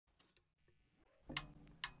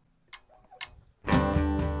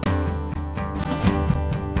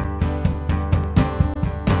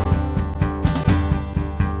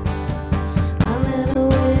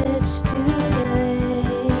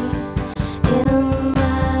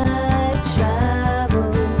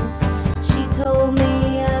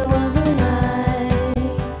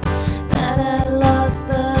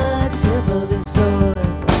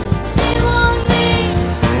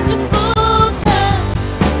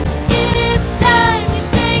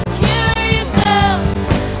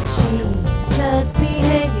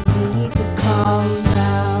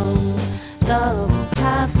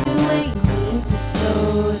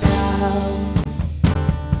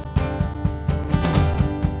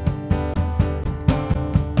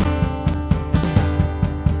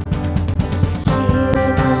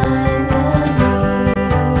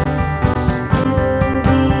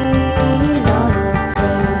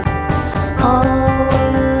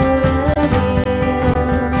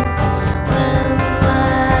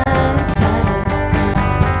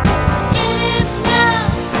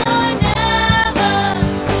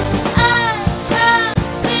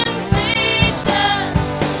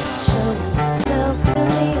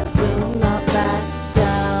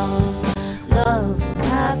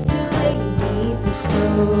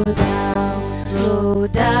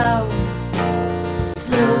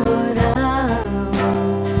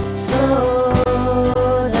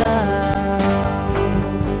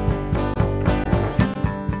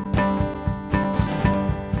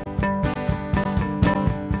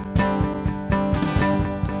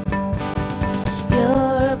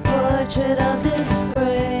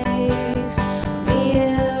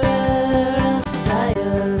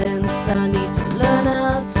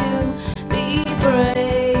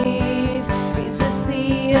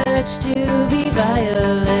to be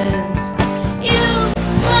violent. You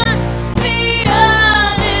must be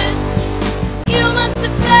honest. You must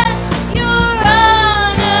defend your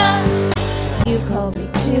honor. You call me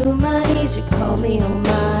to my knees, you call me on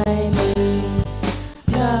my knees.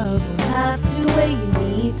 Love will have to wait, you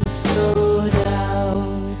need to slow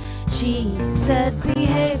down. She said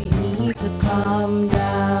behave, you need to calm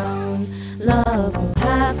down. Love will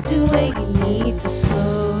have to wait, you need to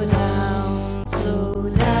slow